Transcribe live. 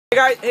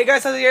Hey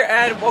guys, how's it here?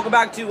 And welcome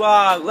back to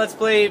Let's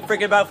Play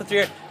freaking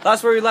Battlefield 3.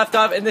 Last where we left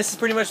off, and this is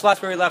pretty much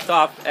last where we left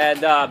off.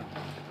 And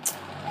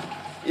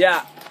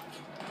yeah,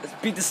 let's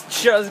beat this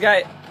shit out of this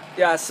guy.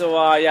 Yeah,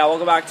 so yeah,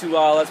 welcome back to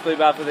Let's Play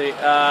Battlefield 3. He's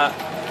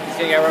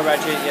getting everyone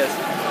back chain. Yes,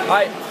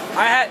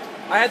 I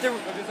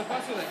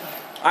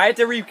had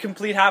to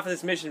complete half of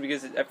this mission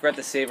because I forgot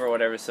to save or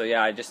whatever. So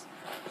yeah, I just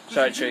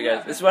tried to show you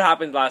guys. This is what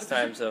happened last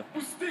time. So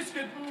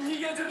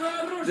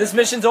this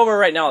mission's over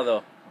right now,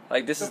 though.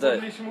 Like, this is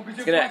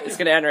it's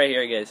gonna end right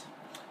here, guys.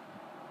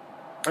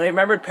 And I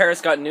remembered Paris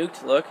got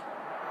nuked. Look.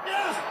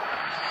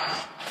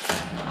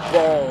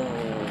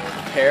 Boom,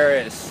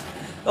 Paris.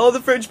 Oh, the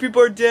French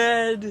people are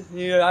dead.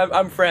 Yeah,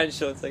 I'm French,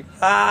 so it's like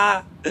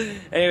ah.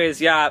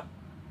 Anyways, yeah.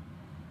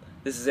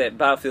 This is it,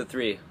 Battlefield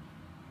 3.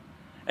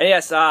 And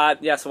yes,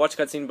 yeah. So watch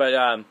cutscene, but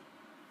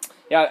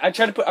yeah. I'm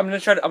gonna put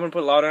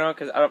it louder now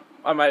because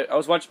I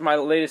was watching my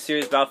latest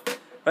series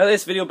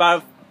video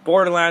about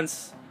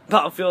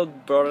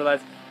Battlefield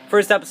Borderlands.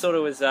 First episode, it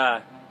was,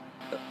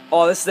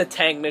 oh, this is the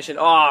tank mission.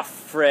 Oh,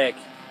 frick.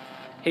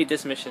 Hate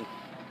this mission.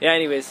 Yeah,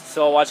 anyways,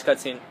 so I'll watch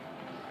cutscene.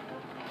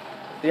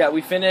 Yeah,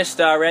 we finished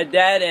Red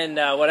Dead and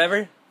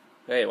whatever.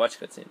 Hey, watch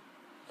cutscene.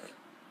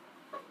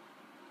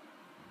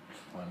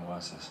 When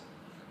was this?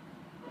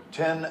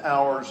 10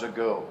 hours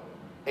ago.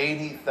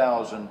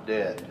 80,000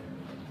 dead.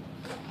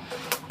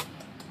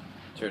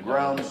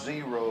 Ground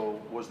zero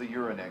was the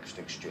Euronext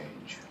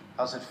exchange.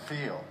 How's it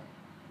feel?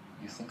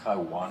 You think I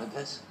wanted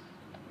this?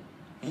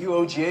 You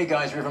OGA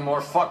guys are even more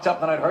fucked up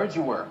than I'd heard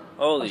you were.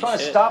 Holy I'm trying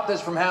shit. to stop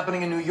this from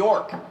happening in New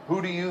York.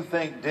 Who do you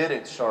think did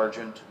it,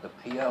 Sergeant? The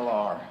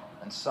PLR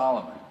and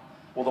Solomon.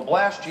 Well, the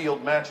blast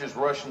yield matches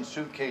Russian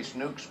suitcase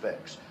nuke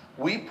specs.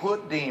 We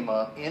put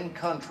Dima in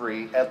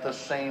country at the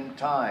same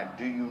time.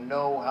 Do you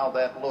know how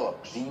that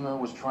looks? Dima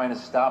was trying to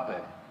stop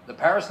it. The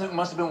Paris nuke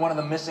must have been one of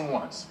the missing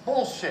ones.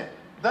 Bullshit.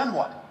 Then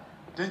what?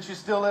 Didn't you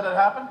still let it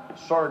happen?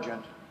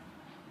 Sergeant,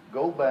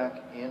 go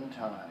back in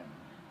time.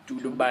 To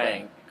the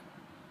bank.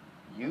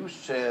 You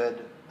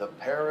said the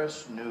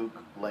Paris nuke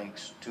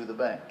links to the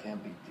bank.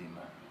 Can't be,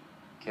 Dima.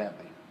 Can't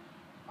be.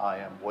 I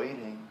am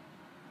waiting.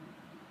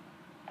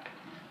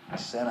 I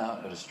sent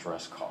out a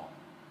distress call.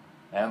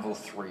 Anvil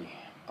 3,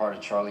 part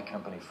of Charlie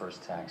Company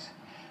First Tanks.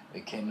 They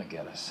came to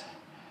get us.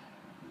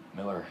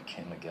 Miller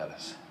came to get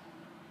us.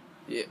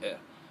 Yeah.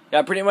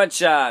 Yeah, pretty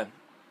much, now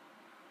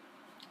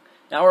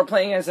we're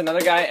playing as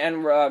another guy,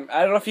 and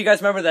I don't know if you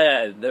guys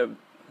remember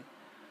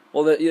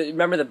you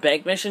remember the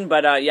bank mission,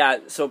 but yeah,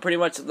 so pretty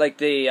much like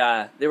they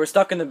were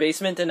stuck in the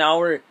basement, and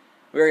now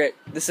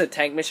this is a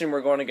tank mission.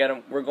 We're going to get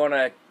them. We're going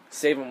to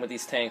save them with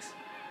these tanks.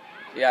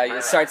 Yeah,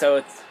 it starts out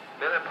with.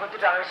 Miller, put the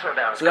dinosaur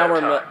down. So now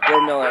we're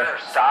Miller.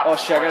 Oh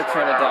shit, I gotta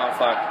turn it down.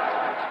 Fuck.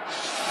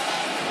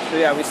 So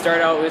yeah, we start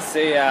out with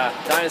a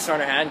dinosaur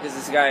in our hand because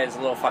this guy is a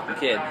little fucking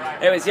kid.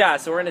 Anyways, yeah,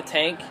 so we're in a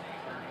tank.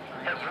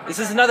 This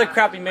is another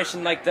crappy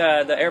mission like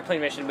the airplane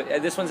mission, but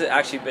this one's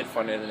actually a bit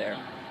funner than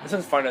This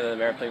one's funner than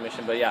the airplane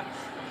mission, but yeah.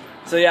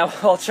 So yeah,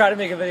 I'll try to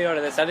make a video out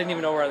of this. I didn't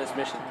even know we're on this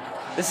mission.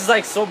 This is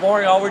like so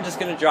boring. All we're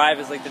just gonna drive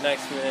is like the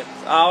next few minutes.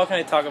 What can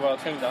I talk about? I'll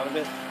turn it down a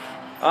bit.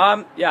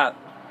 Yeah.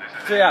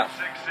 So yeah.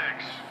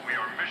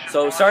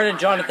 So Sergeant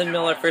Jonathan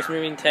Miller, 1st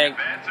Marine Tank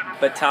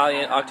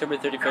Battalion, October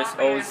 31st,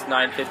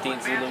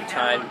 09:15 Zulu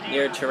time,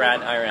 near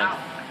Tehran, Iran.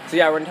 So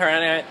yeah, we're in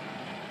Tehran, Iran.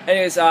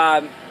 Anyways,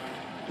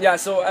 yeah.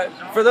 So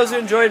for those who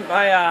enjoyed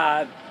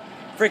my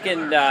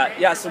freaking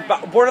yeah, so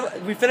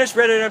we finished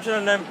Red Dead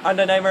Redemption on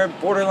the Nightmare.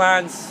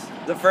 Borderlands,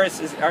 the first,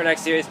 is our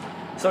next series.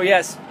 So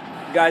yes,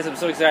 guys, I'm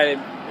so excited.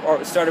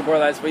 Or started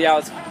Borderlands, but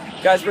yeah,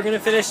 guys, we're gonna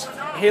finish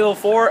Halo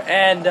 4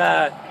 and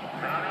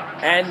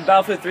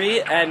Battlefield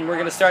 3, and we're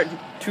gonna start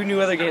 2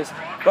 new other games.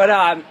 But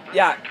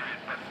yeah,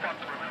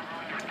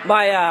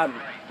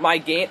 my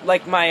game,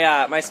 like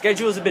my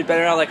schedule is a bit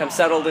better now. Like I'm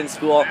settled in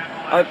school.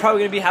 I'm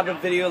probably gonna have a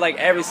video like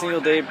every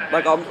single day.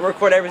 Like I'll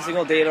record every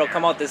single day. It'll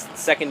come out this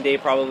second day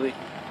probably.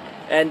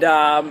 And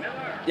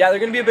yeah, they're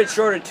gonna be a bit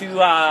shorter too.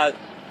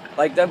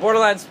 Like the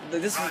Borderlands,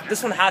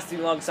 this one has to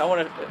be long, so I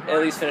want to at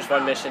least finish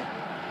one mission.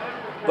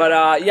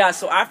 But yeah,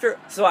 so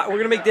we're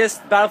gonna make this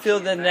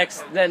Battlefield, then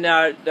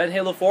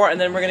Halo 4, and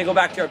then we're gonna go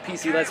back to our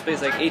PC Let's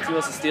Plays like 18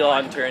 Wheels of Steel,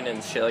 Unturned,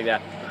 and shit like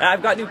that. And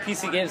I've got new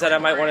PC games that I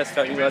might want to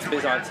start new Let's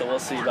Plays on, so we'll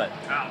see. But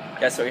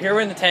yeah, so here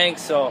we're in the tank.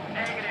 So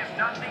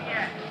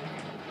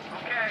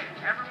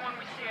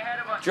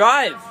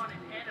drive.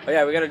 Oh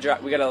yeah, we gotta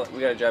drive. We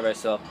gotta drive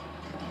ourselves.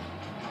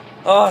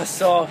 Oh,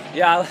 so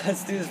yeah,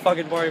 let's do this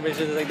fucking boring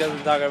mission like that's what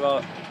I'm talking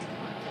about.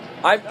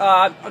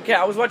 Okay,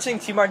 I was watching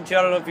T Martin 2.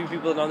 I don't know if you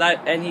people know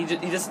that, and he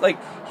just like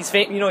he's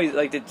famous. You know, he's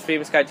like the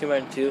famous guy T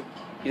Martin 2.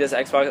 He does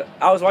Xbox.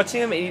 I was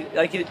watching him,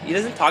 and he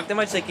doesn't talk that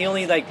much. Like he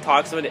only like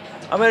talks about it.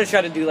 I'm gonna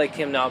try to do like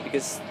him now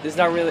because there's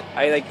not really.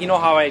 You know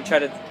how I try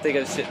to think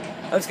of shit.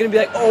 I'm just gonna be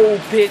like, oh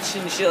bitch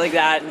and shit like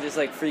that, and just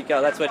like freak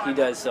out. That's what he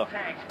does. So,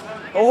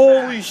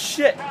 holy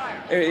shit.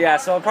 Yeah,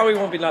 so it probably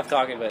won't be enough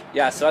talking, but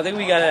yeah. So I think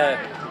we gotta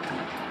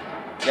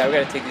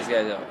take these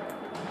guys out.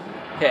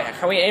 Okay,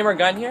 can we aim our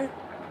gun here?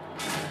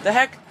 The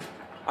heck?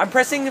 I'm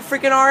pressing the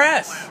freaking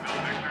RS.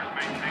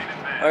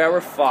 Okay,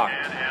 we're fucked.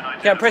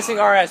 Okay, I'm pressing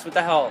RS. What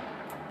the hell?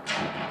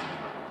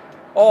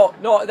 Oh,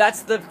 no,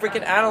 that's the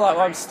freaking analog.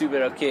 Oh, I'm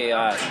stupid. Okay,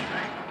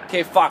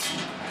 okay, fuck.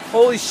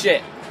 Holy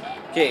shit.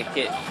 Okay,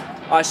 okay.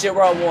 Oh, shit,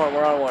 we're on warrant.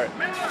 We're on warrant.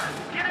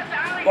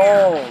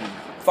 Boom.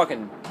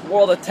 Fucking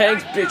World of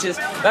Tanks, bitches.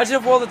 Imagine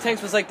if World of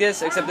Tanks was like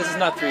this, except this is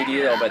not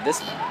 3D, though, but this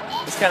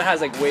kind of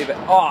has, like, way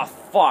better. Oh,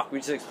 fuck. We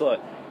just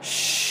exploded.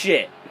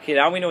 Shit. Okay,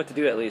 now we know what to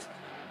do, at least.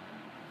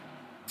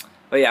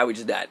 But yeah, we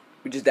just died.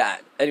 We just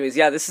died. Anyways,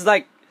 yeah, this is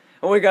like...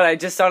 Oh my god, I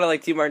just sounded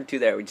like T Martin 2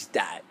 there. We just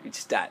died. We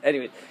just died.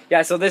 Anyway,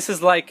 yeah, so this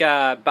is like,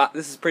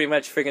 this is pretty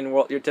much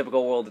freaking your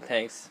typical World of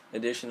Tanks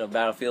edition of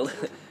Battlefield.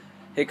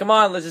 Hey, come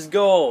on, let's just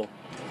go.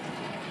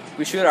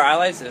 We shoot our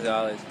allies? There's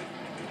allies.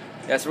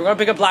 Yeah, so we're gonna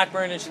pick up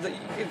Blackburn, and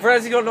for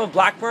those who don't know,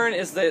 Blackburn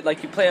is the,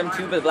 like, you play him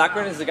too, but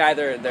Blackburn is the guy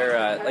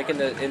they're like in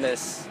the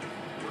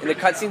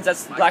cutscenes.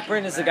 That's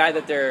Blackburn is the guy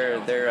that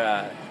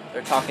they're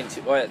talking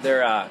to, or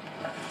they're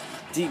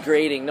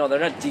degrading. No, they're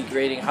not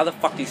degrading. How the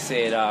fuck do you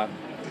say it?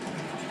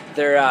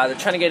 They're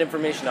trying to get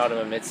information out of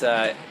him. It's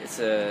a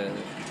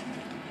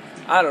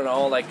I don't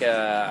know, like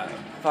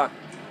fuck,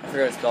 I forget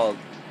what it's called.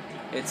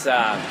 It's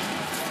I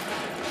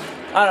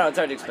don't know, it's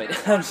hard to explain.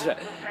 I'm just,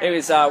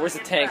 anyways, where's the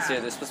tanks here?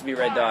 There's supposed to be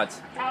red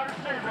dots.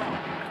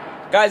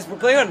 Guys, we're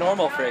playing on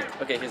normal, frick.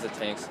 Okay, here's the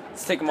tanks.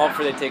 Let's take them out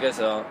before they take us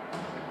out.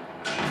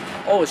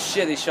 Oh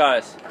shit, they shot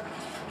us.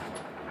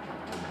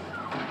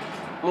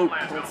 Luke,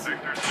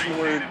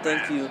 word,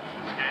 thank you.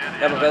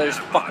 Yeah, my brother's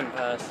fucking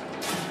passed.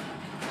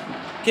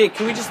 Okay,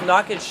 can we just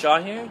not get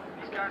shot here?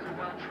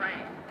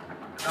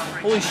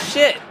 Holy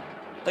shit!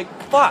 Like,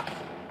 fuck!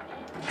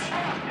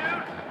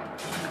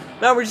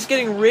 Man, we're just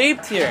getting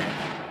raped here.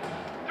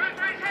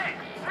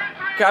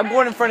 Okay, I'm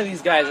going in front of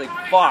these guys, like,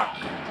 fuck.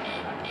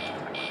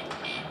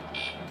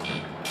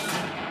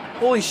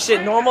 Holy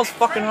shit, normal's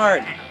fucking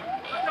hard.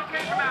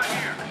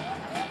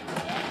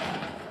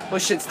 Oh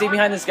shit, stay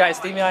behind this guy,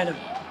 stay behind him.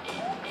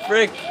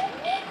 Frick.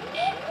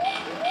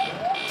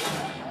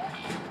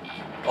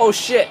 Oh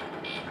shit.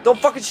 Don't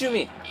fucking shoot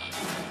me.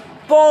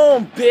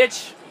 Boom,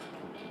 bitch.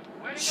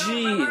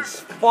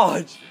 Jeez.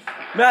 Fudge.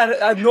 Man,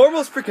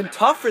 normal's freaking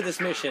tough for this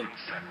mission.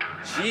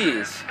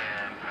 Jeez.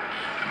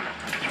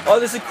 Oh,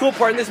 there's a cool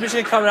part in this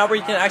mission coming out where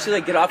you can actually,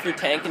 like, get off your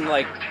tank and,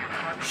 like,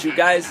 shoot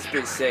guys. It's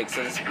pretty sick.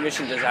 So this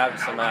mission does have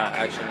some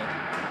action.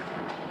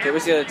 Okay,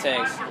 where's the other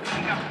tanks?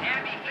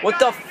 What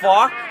the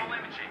fuck?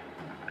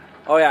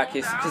 Oh yeah, okay,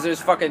 because there's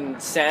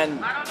fucking sand.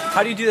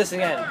 How do you do this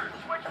again?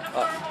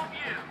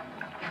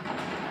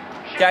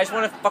 Okay, I just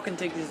want to fucking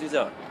take these dudes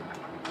out.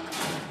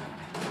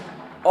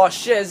 Oh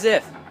shit, as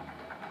if.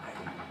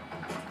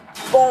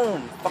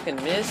 Boom! Fucking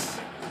miss.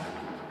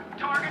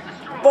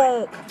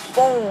 Boom!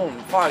 Boom!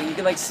 Fuck, you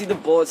can, like, see the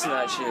bullets and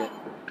that shit.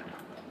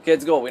 Okay,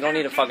 let's go. We don't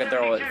need to fucking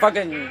throw it.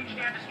 Fucking...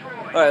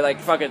 Alright, like,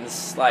 fucking,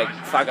 like,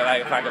 fuck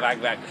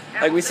it back.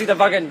 Like, we see the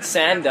fucking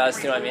sand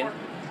dust, you know what I mean?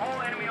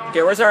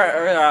 Okay, where's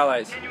our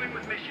allies?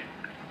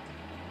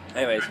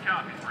 Anyways.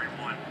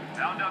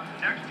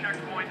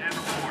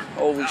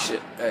 Holy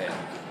shit. Hey.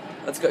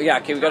 Let's go. Yeah,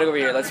 okay, we gotta go over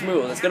here. Let's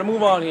move. Let's gotta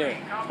move on here.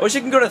 I wish I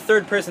can go to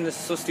third person. This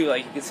is so stupid.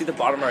 Like, you can see the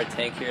bottom of our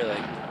tank here.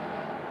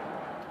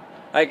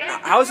 Like,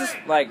 how is this,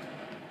 like,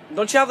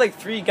 don't you have, like,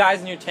 3 guys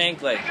in your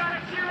tank? Like,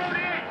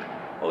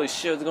 holy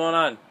shit, what's going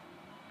on?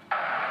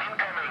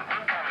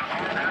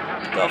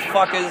 The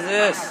fuck is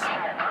this?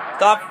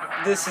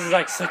 Stop. This is,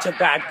 like, such a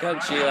bad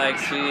country. Like,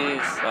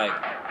 jeez. Like,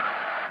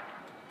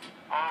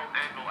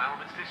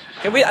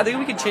 can we, I think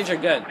we can change our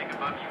gun.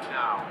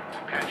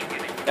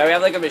 Yeah, we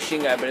have, like, a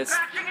machine gun, but it's,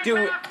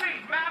 dude,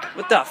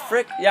 what the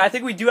frick? Yeah, I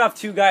think we do have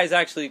 2 guys,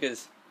 actually,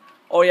 because,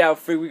 oh yeah,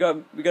 we got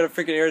a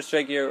freaking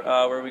airstrike here.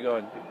 Where are we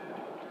going?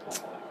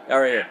 Yeah,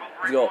 right here.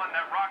 Let's go.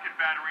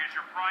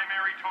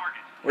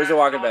 Where's the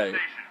rocket battery?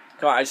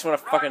 Come on, I just want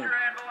to fucking...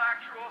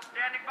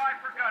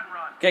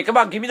 Okay, come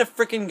on, give me the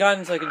freaking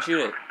gun so I can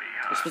shoot it.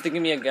 You're supposed to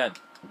give me a gun.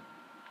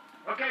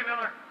 Okay,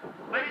 Miller.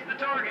 Place the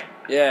target.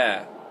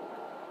 Yeah.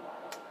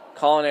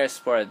 Call an air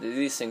support.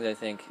 These things, I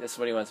think. That's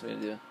what he wants me to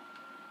do.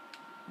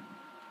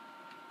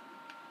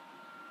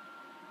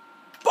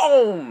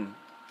 Boom!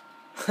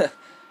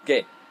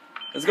 Okay,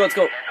 let's go, let's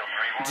go.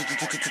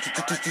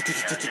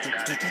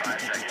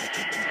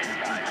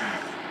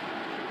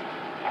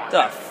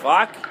 The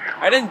fuck?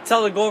 I didn't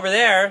tell to go over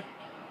there.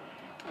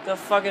 The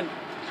fucking...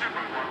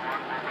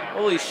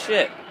 Holy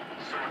shit.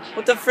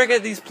 What the frick are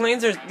these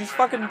planes? These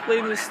fucking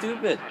planes are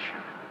stupid.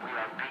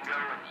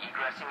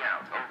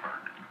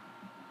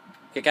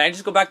 Okay, can I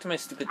just go back to my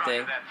stupid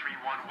thing?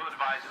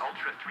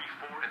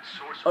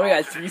 Oh, we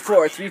got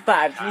 3-4,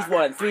 3-5,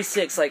 3-1,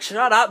 3-6. Like,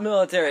 shut up,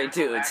 military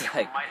dudes.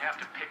 Like,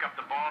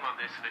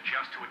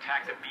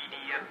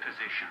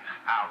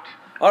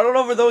 I don't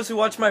know for those who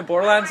watch my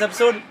Borderlands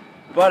episode,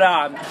 but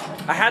I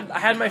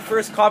had my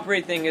first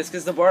copyright thing is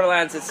because the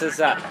Borderlands, it says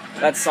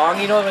that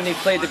song, you know, when they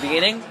play at the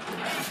beginning.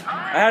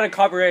 I had a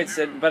copyright,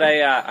 but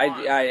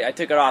I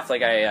took it off.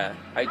 Like, I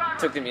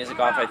took the music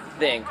off. I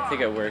think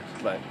it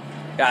worked, but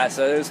yeah.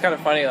 So it was kind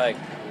of funny. Like,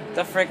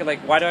 the frick, like,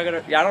 why do I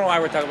gotta? Yeah, I don't know why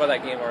we're talking about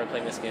that game or we're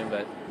playing this game,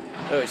 but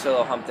oh, we still a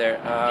little hump there.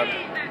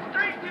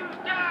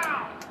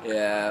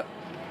 Yeah.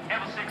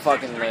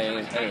 Fucking lame.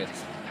 Anyways.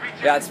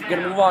 Yeah, it's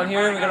gonna move on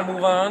here. We're gonna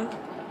move on.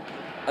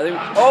 I think.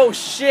 Oh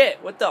shit!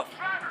 What the?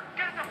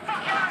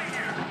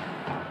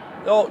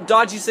 Oh,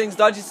 dodgy things,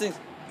 dodgy things.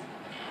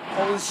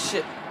 Holy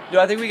shit. Dude,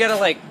 I think we gotta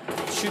like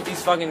shoot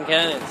these fucking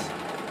cannons.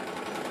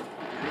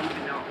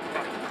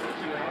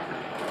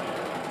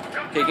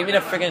 Okay, give me the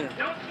friggin'.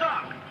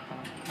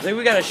 I think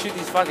we gotta shoot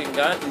these fucking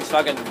guns. These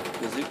fucking.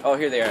 Oh,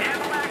 here they are.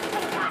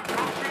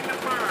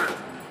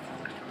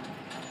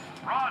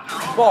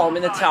 Boom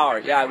in the tower.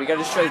 Yeah, we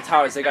gotta destroy the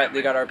towers. They got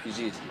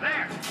RPGs.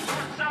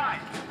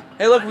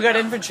 Hey, look, we got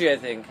infantry. I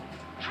think.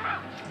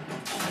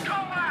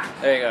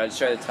 There you go.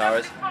 Destroy the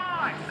towers.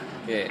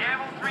 Yeah.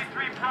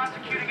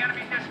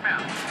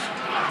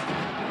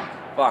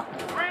 Fuck.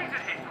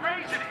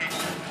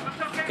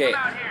 Okay.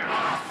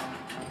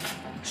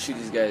 Shoot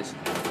these guys.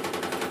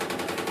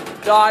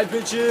 Die,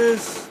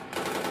 bitches!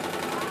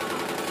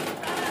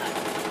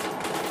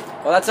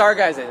 Well, that's our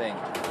guys, I think.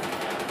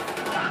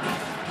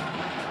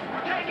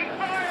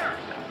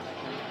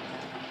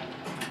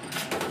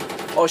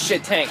 Oh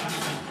shit, tank.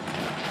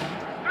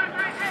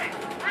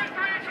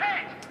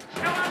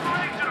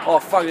 Oh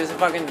fuck, there's a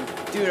fucking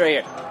dude right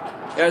here.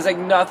 There's like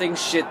nothing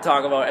shit to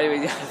talk about.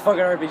 Anyway,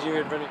 fucking RPG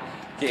here in front of me.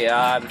 Okay,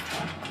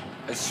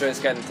 let's destroy this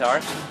guy in the tower.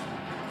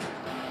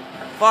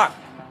 Fuck.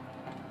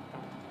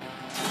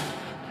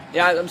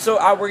 Yeah,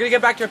 we're gonna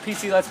get back to our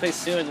PC Let's Play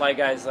soon, like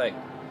guys, like,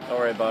 don't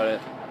worry about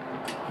it.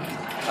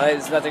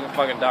 There's nothing to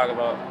fucking talk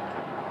about.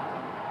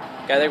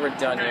 Okay, I think we're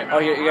done here. Oh,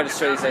 you gotta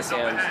destroy these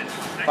SAMs.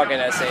 Fucking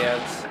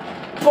SAMs.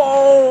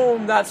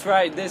 Boom! That's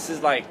right, this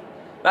is like,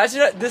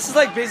 imagine, this is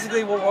like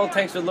basically what World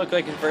Tanks would look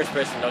like in first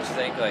person, don't you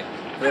think? Like,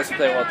 for those who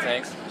play World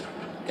Tanks.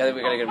 Okay, I think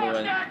we gotta get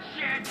moving.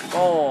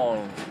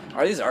 Boom!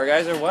 Are these our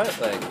guys or what?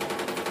 Like,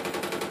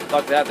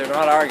 fuck that, they're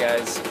not our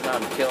guys. No,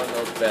 I'm killing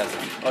those best.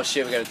 Oh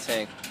shit, we got a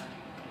tank.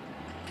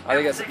 I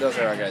think those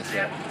are our guys,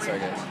 yeah. That's our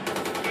guys.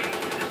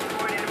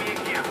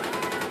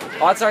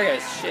 Oh, that's our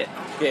guys. Shit.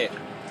 Okay.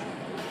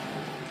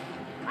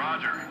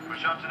 Roger.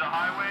 Push up to the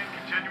highway and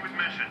continue with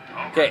mission.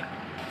 Over. Okay.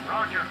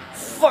 Roger.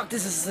 Fuck,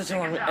 this is such a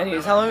long.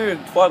 Anyways, how long are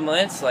we? 12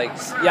 minutes? Like,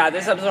 yeah,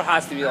 this episode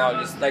has to be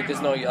long. Just like,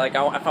 there's no like,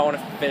 if I want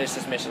to finish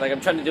this mission, like,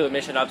 I'm trying to do a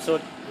mission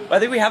episode. But I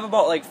think we have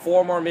about like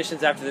 4 more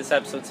missions after this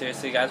episode.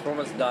 Seriously, guys, we're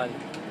almost done.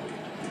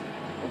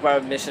 We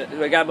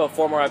got about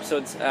 4 more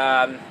episodes.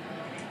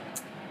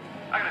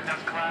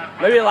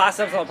 Maybe the last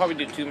episode I'll probably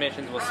do 2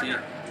 missions. We'll see.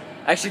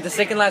 Actually, the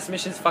second last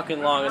mission's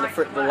fucking long, and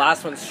the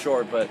last one's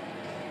short. But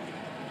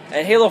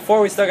and Halo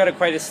 4, we still got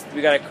quite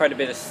a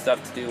bit of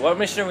stuff to do. What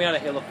mission are we on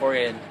at Halo 4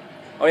 in?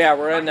 Oh yeah,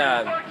 we're in.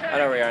 I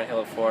know we are in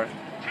Halo 4.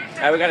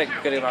 We got a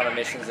good amount of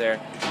missions there.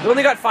 We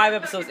only got 5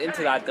 episodes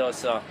into that though,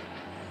 so.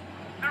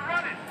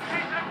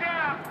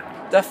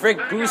 The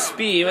frick, boost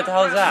speed? What the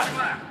hell is that?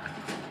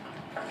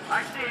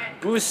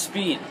 Boost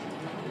speed.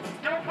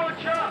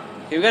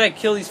 Okay, we gotta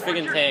kill these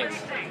friggin' tanks.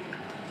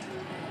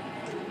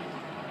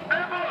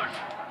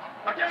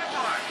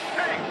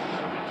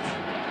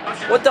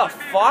 What the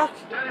fuck?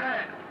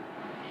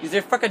 Is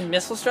there fucking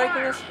missile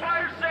striking us?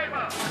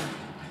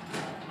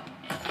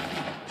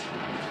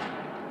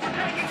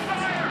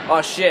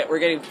 Oh shit, we're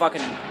getting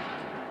fucking.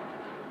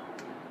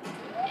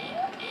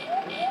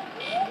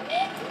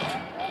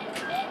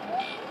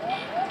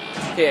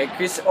 Okay,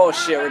 increase. Oh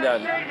shit, we're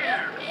done.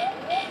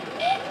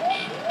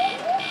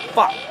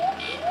 Fuck.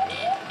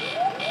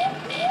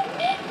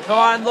 Come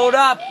on, load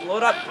up!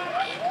 Load up!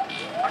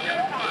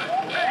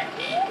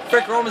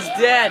 Frick, we're almost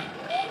dead!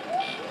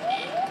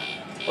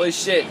 Holy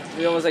shit,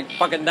 we almost like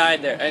fucking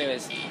died there.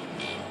 Anyways.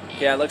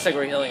 Yeah, it looks like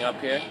we're healing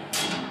up here.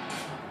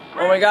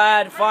 Oh my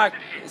god, fuck!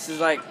 This is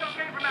like,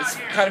 this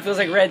kind of feels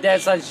like Red Dead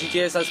 /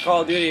 GTA /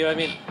 Call of Duty, you know what I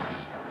mean?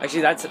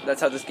 Actually,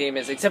 that's how this game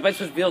is. Except I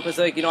switched vehicles,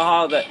 like, you know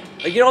how the,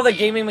 like, you know the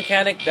gaming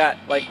mechanic that,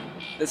 like,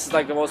 this is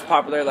like the most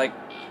popular, like,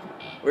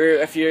 where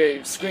if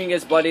your screen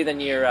gets bloody, then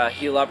you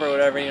heal up or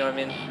whatever, you know what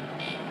I mean?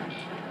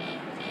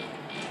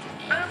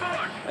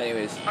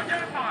 Anyways.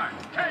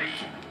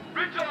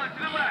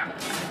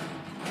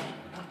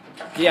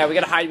 Yeah, we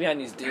gotta hide behind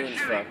these dunes,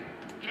 fuck.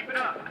 Keep it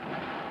up.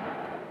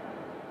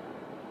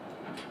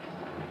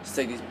 Let's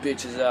take these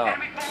bitches out.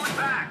 Enemy falling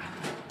back.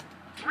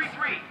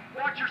 3-3.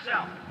 Watch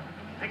yourself.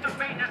 Take the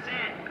maintenance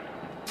in.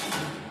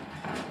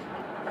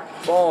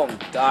 Boom.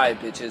 Die,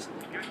 bitches.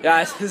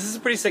 Yeah, this is a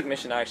pretty sick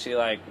mission, actually.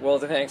 Like,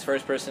 World of Tanks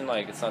first person,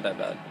 like, it's not that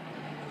bad.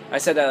 I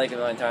said that, like, a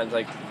million times.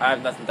 Like, I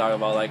have nothing to talk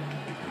about. Like,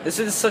 this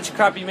is such a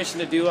crappy mission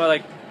to do,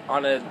 like,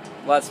 on a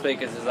Let's Play,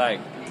 because it's like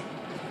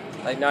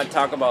not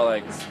talk about,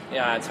 like,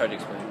 yeah, it's hard to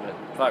explain, but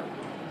fuck.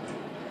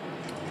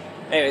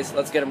 Anyways,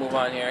 let's get a move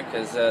on here,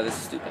 because this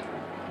is stupid.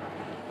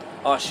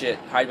 Oh shit,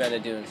 hide behind the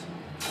dunes.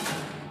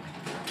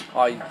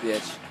 Oh, you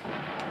bitch.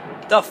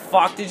 The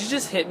fuck, did you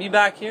just hit me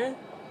back here?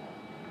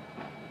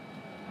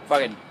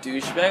 Fucking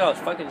douchebag, I'll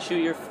fucking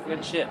shoot your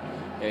fucking shit.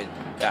 Here,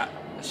 yeah,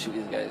 let's shoot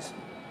these guys.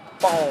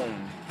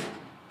 Boom.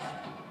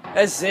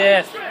 As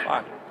if.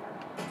 Fuck.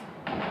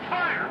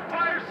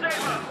 Fire,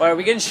 Sabo. What, are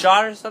we getting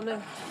shot or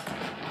something?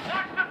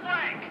 Watch the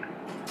flank.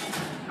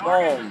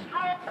 Boom.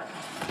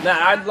 Man,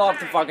 I'd love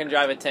to fucking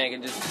drive a tank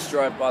and just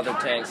destroy other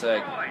tanks,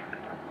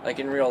 like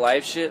in real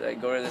life shit.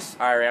 Like go to this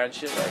Iran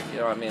shit, like you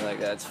know what I mean? Like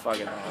that's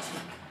fucking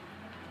awesome.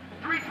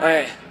 All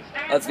right,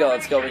 let's go.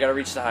 Let's go. We gotta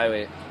reach the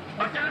highway.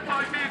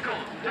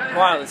 Come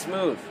on, let's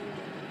move.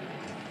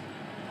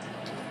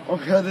 Oh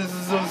god, this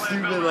is so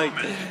stupid. Like,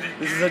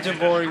 this is such a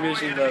boring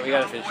mission, but we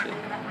gotta finish it.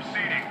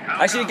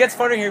 Actually, it gets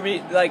funner here.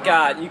 Like,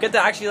 you get to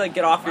actually like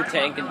get off your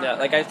tank and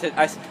like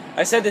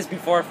I said this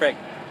before, Frick.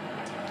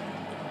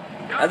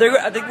 I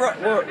think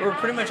we're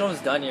pretty much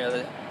almost done here.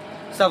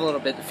 Let's have a little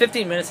bit.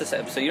 15 minutes this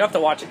episode. You don't have to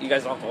watch it. You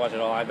guys don't have to watch it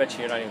all. I bet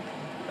you're not even.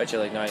 Bet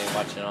you're like not even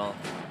watching it all.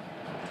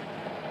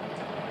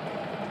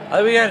 I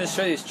think we gotta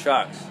destroy these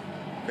trucks.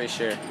 Pretty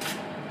sure.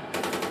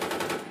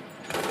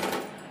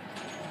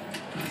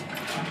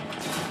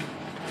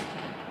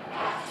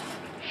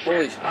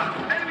 Holy shit.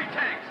 Enemy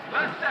tanks,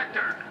 left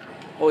sector.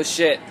 Holy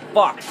shit.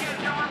 Fuck. Focus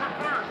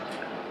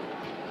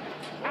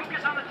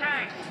on the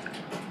tanks.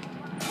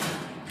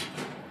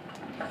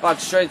 Fuck,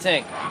 destroy the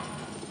tank.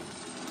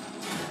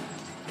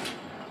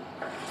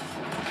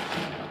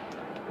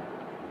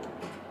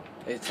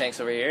 Hey, the tank's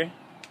over here.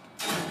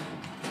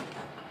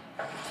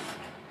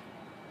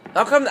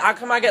 How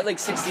come I get like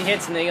 60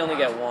 hits and they only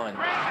get one?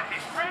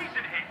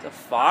 The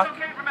fuck?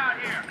 Okay from out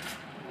here.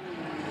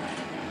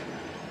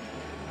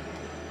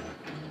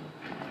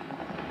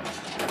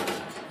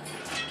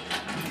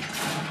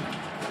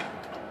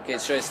 Okay,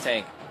 destroy this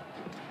tank.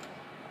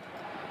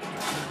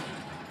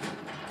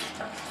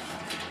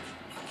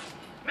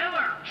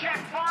 Miller, check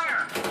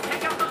fire.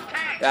 Take out those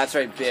tanks. That's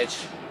right,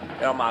 bitch.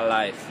 Get on my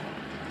life.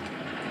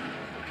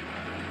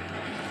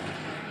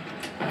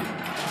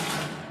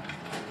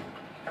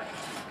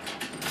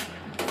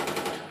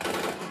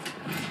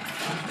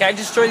 Can I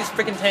destroy these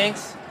freaking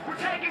tanks? We're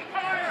taking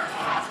fire.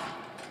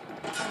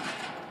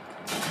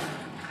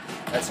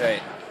 That's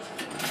right.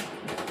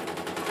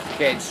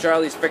 Okay, destroy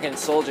all these freaking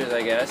soldiers,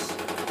 I guess.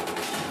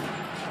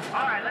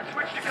 All right, let's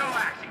switch to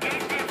coax.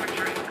 Engage the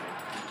infantry.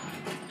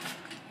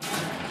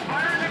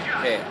 Fire and adjust.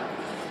 Okay.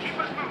 Keep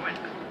us moving.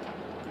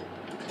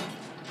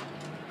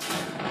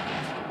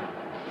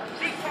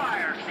 Cease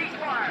fire. Cease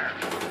fire.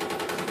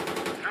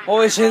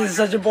 Holy shit, this is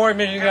such a boring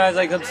mission, guys.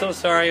 Like, I'm so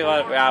sorry.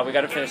 Yeah, we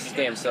gotta finish this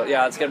game, so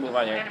yeah, let's get a move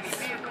on here. Enemy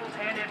vehicles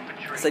and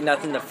infantry. It's like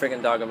nothing to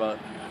friggin' talk about.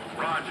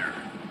 Roger.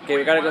 Okay,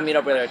 we gotta go meet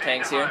up with our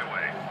tanks here.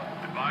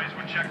 Advise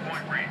when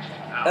checkpoint reached.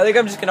 I think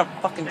I'm just gonna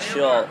fucking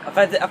chill. If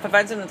I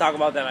find something to talk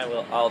about, then I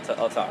will. I'll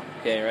talk.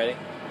 Okay, you ready?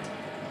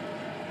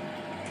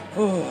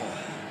 Whew.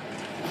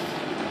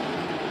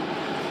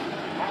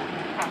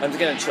 I'm just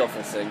gonna chill for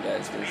a second,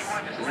 guys, because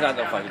there's not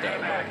no fucking talk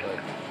about. But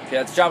okay,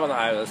 let's drive on the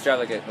highway. Let's drive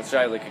like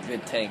a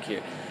good tank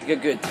here. Like a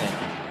good tank.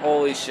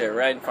 Holy shit,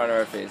 right in front of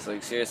our face.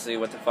 Like seriously,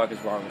 what the fuck is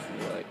wrong with me?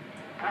 Like,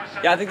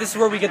 yeah, I think this is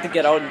where we get to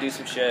get out and do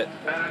some shit.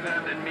 Better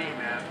them than me,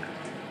 man.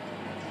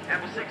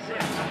 Apple 6-6,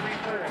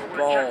 3-4. We're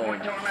Boom. at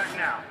checkpoint tarmac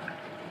now.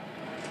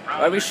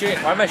 Why am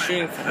I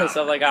shooting for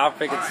myself? Like, how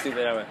freaking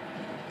stupid am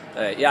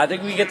I? Yeah, I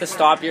think we get to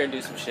stop here and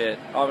do some shit.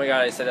 Oh my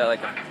god, I said that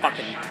like a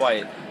fucking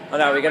twice. Oh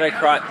no, we gotta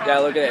cross. Yeah,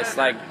 look at this.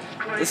 Like,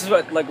 this is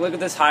what. Like, look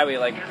at this highway.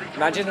 Like,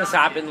 imagine this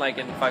happened like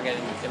in fucking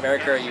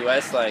America or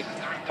US, like,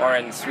 or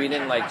in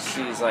Sweden. Like,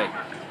 she's like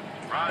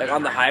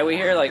on the highway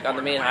here, like on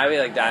the main highway.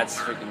 Like, that's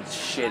freaking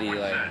shitty.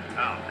 Like,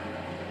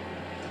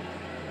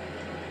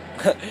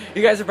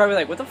 you guys are probably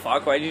like, what the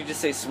fuck? Why did you just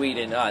say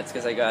Sweden? Oh, it's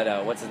because I got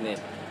what's his name?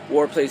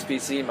 Warplace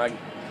PC,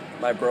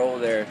 my bro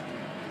there.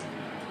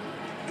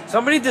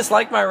 Somebody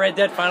disliked my Red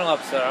Dead final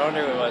episode. I don't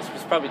know who it was. It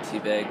was probably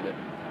T-Bag, but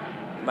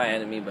my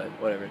enemy, but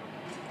whatever.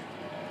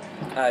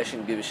 I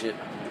shouldn't give a shit.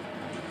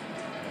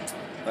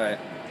 Alright.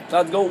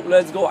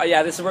 Let's go.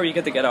 Yeah, this is where you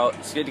get to get out.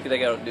 It's good to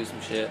get out and do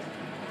some shit.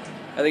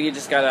 I think you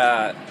just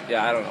gotta,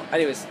 yeah, I don't know.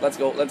 Anyways, let's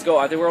go. I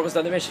think we're almost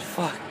done the mission.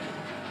 Fuck.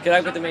 Get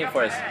out with the main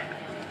force.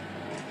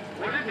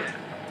 What is it?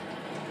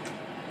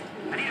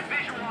 I need a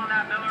visual on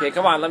that, Miller. Okay,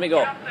 come on, let me go.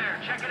 Get up there,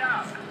 check it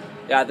out.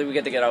 Yeah, I think we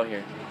get to get out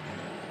here.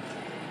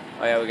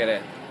 Oh yeah, we gotta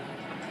What the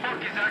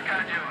fuck is that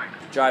guy doing?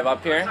 drive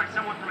up here. Looks like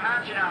someone from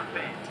Hatchet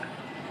Outfit.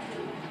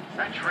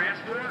 That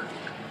transport?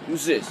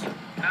 Who's this?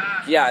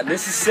 Yeah,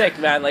 this is sick,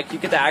 man. Like, you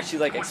get to actually,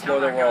 like, explore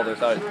the world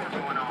without,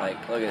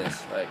 like, look at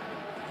this. Like,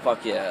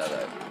 fuck yeah.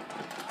 Like.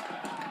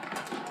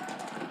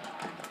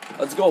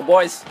 Let's go,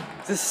 boys.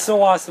 This is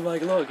so awesome.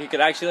 Like, look, you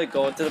could actually, like,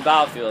 go into the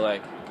battlefield,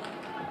 like.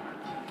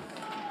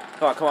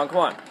 Come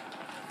on.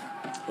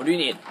 What do you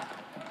need?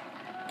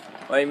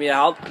 Oh, you need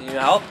help? You need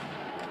help?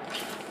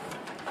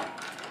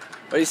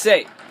 What do you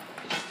say?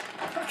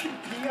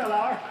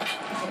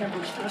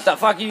 What the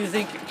fuck do you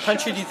think,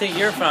 country do you think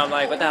you're from?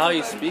 Like, what the hell are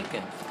you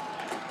speaking?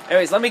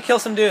 Anyways, let me kill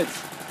some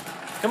dudes.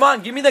 Come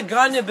on, give me the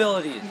gun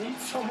abilities. Need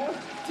someone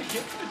to get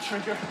to the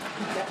trigger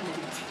and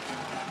detonate.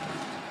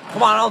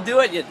 Come on, I'll do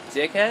it, you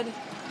dickhead.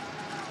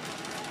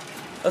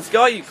 Let's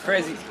go, you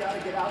crazy. Gotta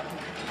get out.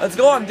 Let's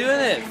go, I'm doing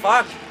it.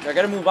 Fuck. I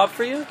gotta move up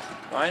for you?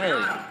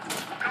 Finally.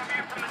 Come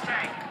here from the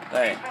tank.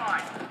 Hey.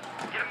 Fine.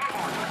 Get a move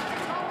on.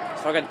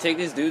 So I gotta take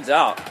these dudes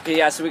out. Okay,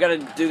 yeah, so we gotta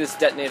do this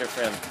detonator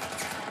for him.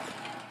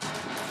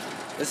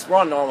 We're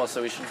on normal,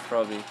 so we should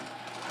probably...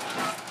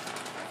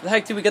 the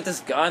heck did we get this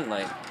gun?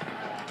 Like,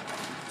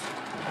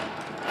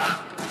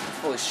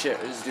 holy shit!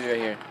 This dude right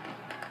here.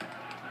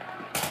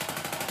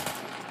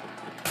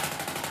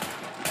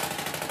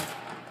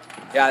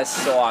 Yeah, this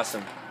is so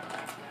awesome.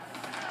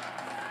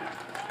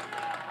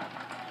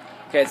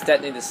 Okay, let's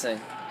detonate this thing.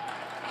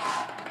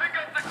 Pick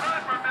up the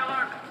climber,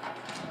 Miller.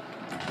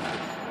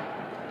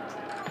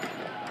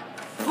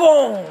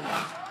 Boom!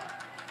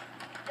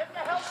 Get the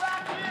hell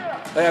back here.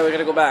 Oh yeah, we're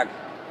gonna go back.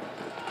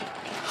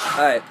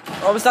 Alright,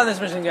 almost done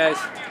this mission, guys.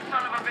 You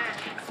son of a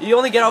bitch. You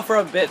only get out for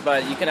a bit,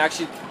 but you can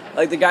actually,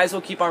 like, the guys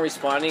will keep on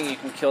respawning. You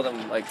can kill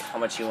them, like, how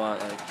much you want.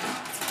 Like,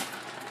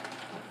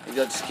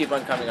 they'll just keep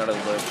on coming out of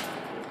the bush.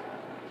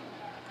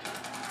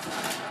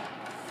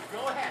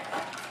 Go ahead.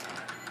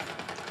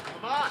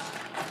 Come on.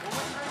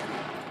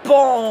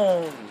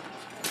 Boom!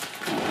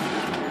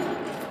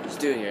 This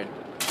dude here.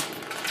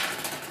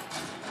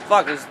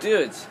 Fuck, those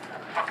dudes.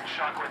 Fucking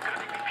shockwave's gonna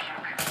make me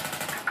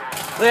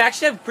puke. They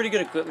actually have pretty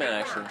good equipment,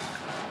 actually.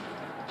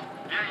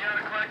 Yeah, you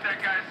gotta collect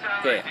that guy's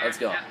salary. Okay, let's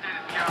go. Just did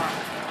his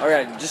job.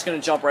 Alright, I'm just gonna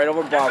jump right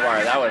over barbed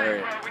wire. That would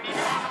hurt. Bro, we need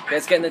you on the Okay,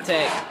 let's get in the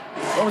tank.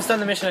 Almost done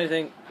the mission, I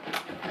think.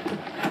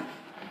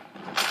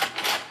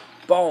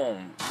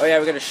 Boom. Oh yeah,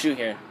 we gotta shoot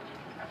here.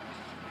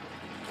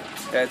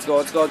 Okay, let's go,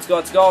 let's go, let's go,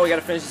 let's go. We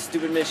gotta finish this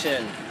stupid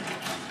mission.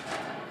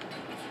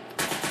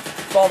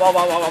 Boom, boom,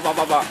 boom, boom, boom,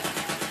 boom, boom.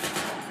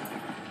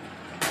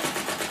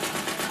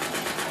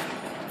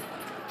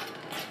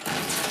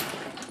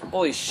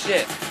 Holy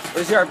shit.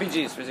 Where's the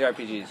RPGs? Where's the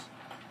RPGs?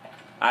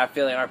 I have a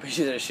feeling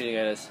RPGs are shooting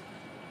at us.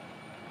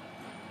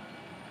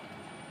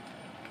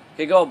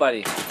 Okay, go,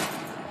 buddy.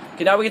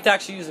 Okay, now we get to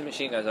actually use the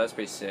machine guns. That was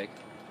pretty sick.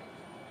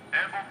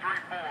 Anvil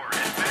 3-4,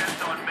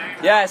 advance on main.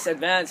 Yes,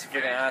 advance, you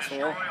freaking asshole.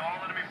 Destroy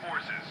all enemy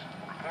forces.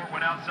 Report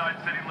when outside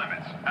city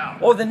limits.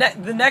 Out. Oh, the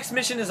next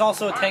mission is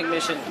also a tank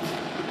mission.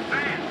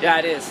 Yeah,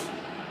 it is.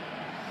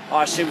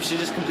 Oh shit, we should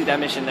just complete that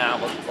mission now.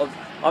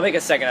 I'll make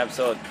a second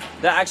episode.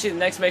 Actually, the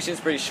next mission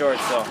is pretty short,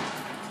 so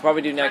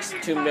probably do next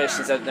 2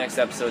 missions at the next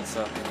episode.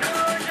 So,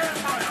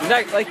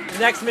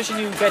 next mission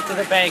you get to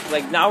the bank.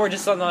 Like now we're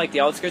just on like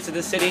the outskirts of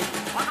the city.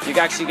 You can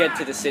actually get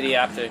to the city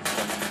after. So.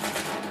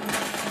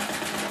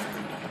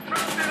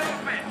 Roast it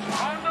open.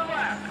 On the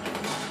left.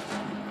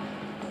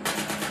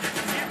 Just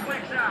a few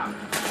clicks out.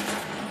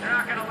 They're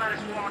not gonna let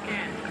us walk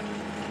in.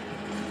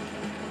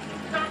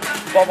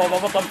 Bum, bum,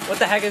 bum, bum, bum. What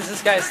the heck is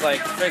this guy's like?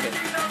 Friggin'.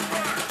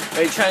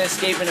 Are you trying to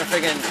escape in a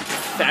friggin'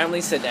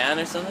 family sedan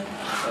or something?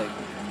 Like,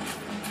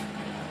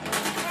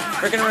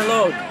 friggin'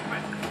 reload.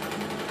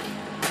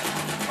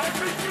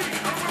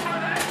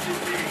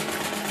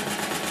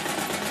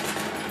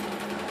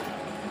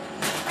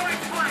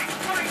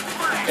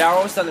 Yeah, we're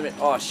almost done the mission.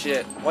 Oh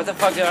shit. What the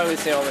fuck did I always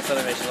say almost done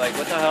the mission? Like,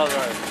 what the hell is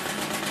wrong?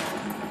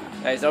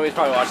 Yeah, he's always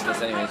probably watching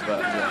this anyways,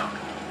 but yeah.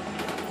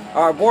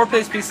 Our Boar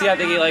plays PC, I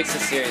think he likes the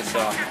series, so.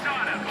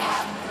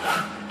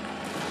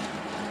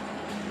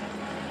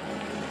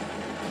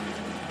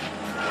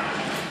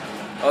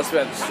 Oh, let's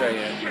have to destroy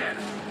you.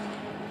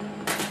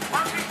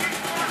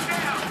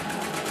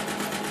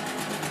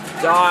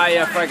 Die,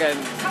 you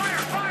friggin'.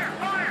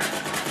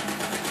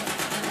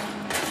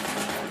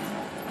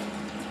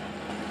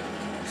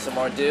 Some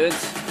more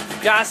dudes.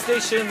 Gas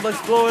station,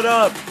 let's blow it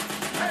up.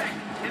 Hey,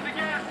 in the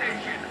gas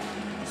station.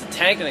 It's a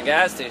tank in a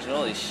gas station,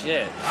 holy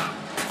shit.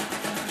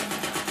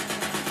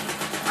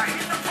 I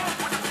hit the pump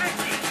with a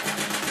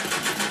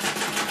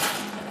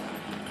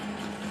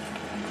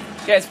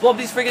 50. Okay, let's blow up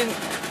these friggin'.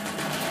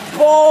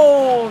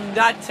 Boom!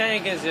 That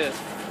tank is just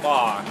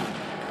fucked.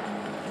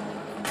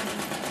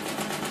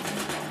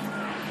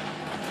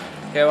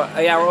 Okay,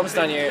 well, yeah, we're almost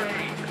done here.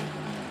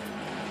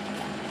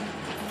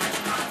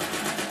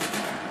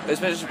 This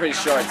mission's pretty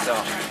short, so.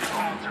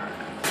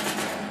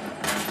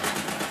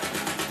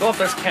 Go up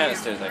those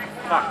canisters, like,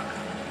 fuck.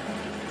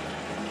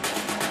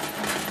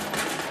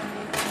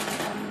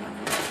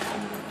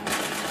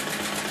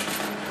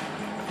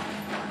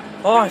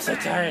 Oh, I'm so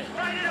tired.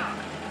 Light it up.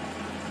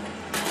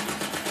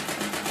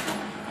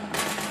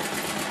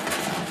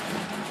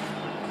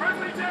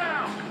 Friendly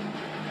down.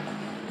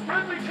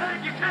 Friendly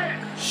tank, you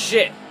can.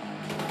 Shit.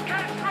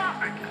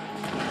 Catastrophic.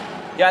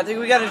 Yeah, I think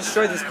we gotta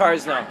destroy these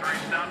cars now.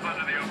 Stop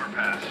under the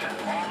overpass.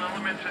 All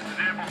elements at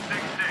Example 6-6.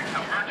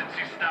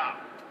 Emergency stop.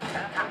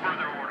 Hold for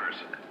further orders.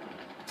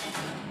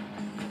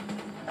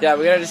 Yeah,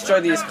 we gotta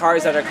destroy these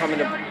cars that are coming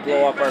to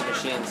blow up our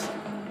machines.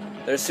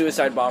 They're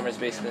suicide bombers,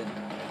 basically.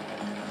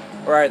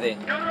 Where are they?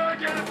 Gunner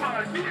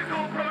identified.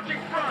 Vehicle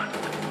approaching front.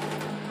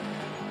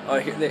 Oh,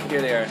 here they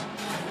are.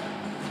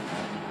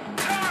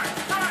 Guard,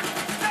 front.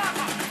 Stop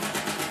them.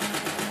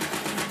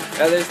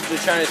 Yeah, they're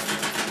trying to...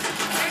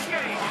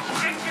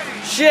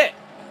 Engage. Shit!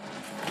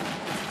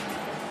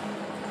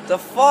 The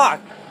fuck?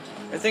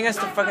 I think that's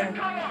the fucking...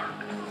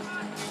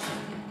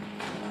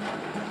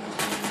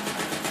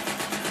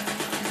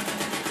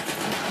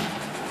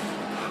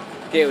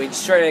 Okay, we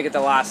destroyed it at the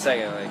last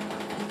second, like...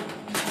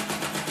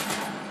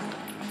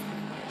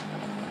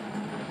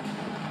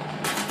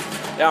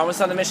 Yeah,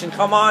 almost on the mission.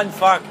 Come on,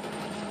 fuck!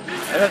 I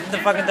have nothing to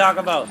fucking talk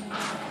about.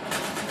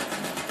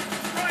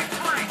 Right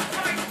flank.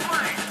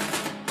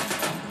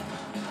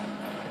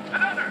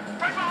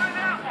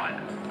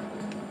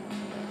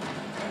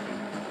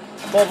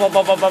 That's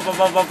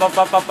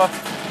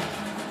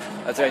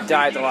right, I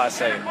died the last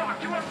second.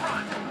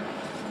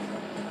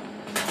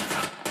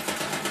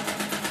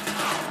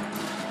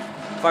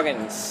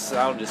 Fucking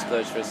sound just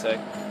glitched for a sec.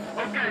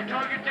 Okay,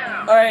 target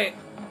down. Alright.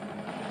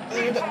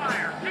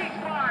 Ceasefire!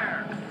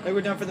 Ceasefire! I think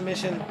we're done for the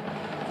mission.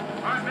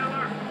 Alright,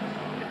 Miller.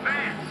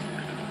 Advance.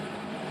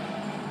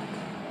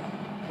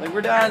 I think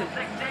we're done. 6-6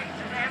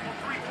 and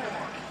Apple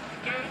 3-4.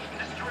 Engage and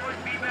destroy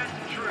B-Mets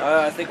and troops.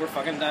 I think we're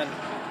fucking done.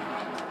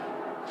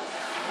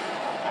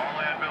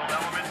 All Anvil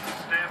elements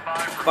stand by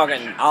for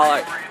Fucking, mission all I...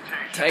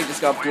 orientation. Tank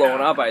just got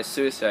blown up by a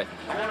suicide.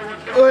 Order,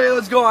 let's go. Okay,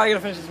 let's go. I gotta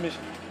finish this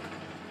mission.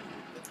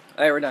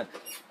 Alright, we're done.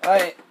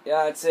 Alright,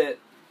 yeah, that's it.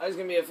 That's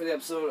gonna be it for the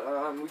episode.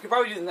 We could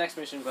probably do the next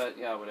mission, but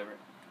yeah, whatever.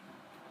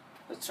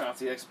 Let's turn off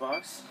the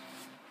Xbox.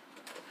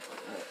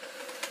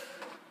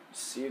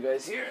 See you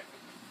guys here.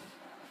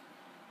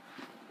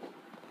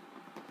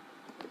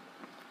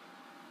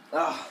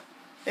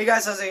 Hey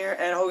guys, how's it here?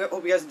 And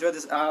hope you guys enjoyed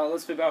this.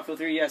 Let's play Battlefield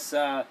 3. Yes.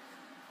 So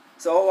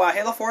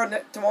Halo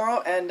 4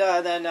 tomorrow, and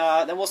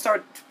then we'll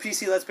start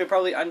PC Let's Play,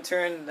 probably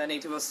Unturned, then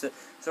A2.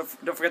 So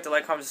don't forget to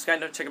like, comment, subscribe,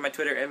 don't check out my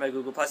Twitter and my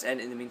Google+,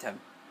 and in the meantime,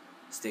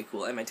 stay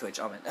cool, and my Twitch.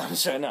 I'm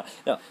sorry, no.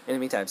 In the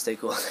meantime, stay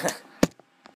cool.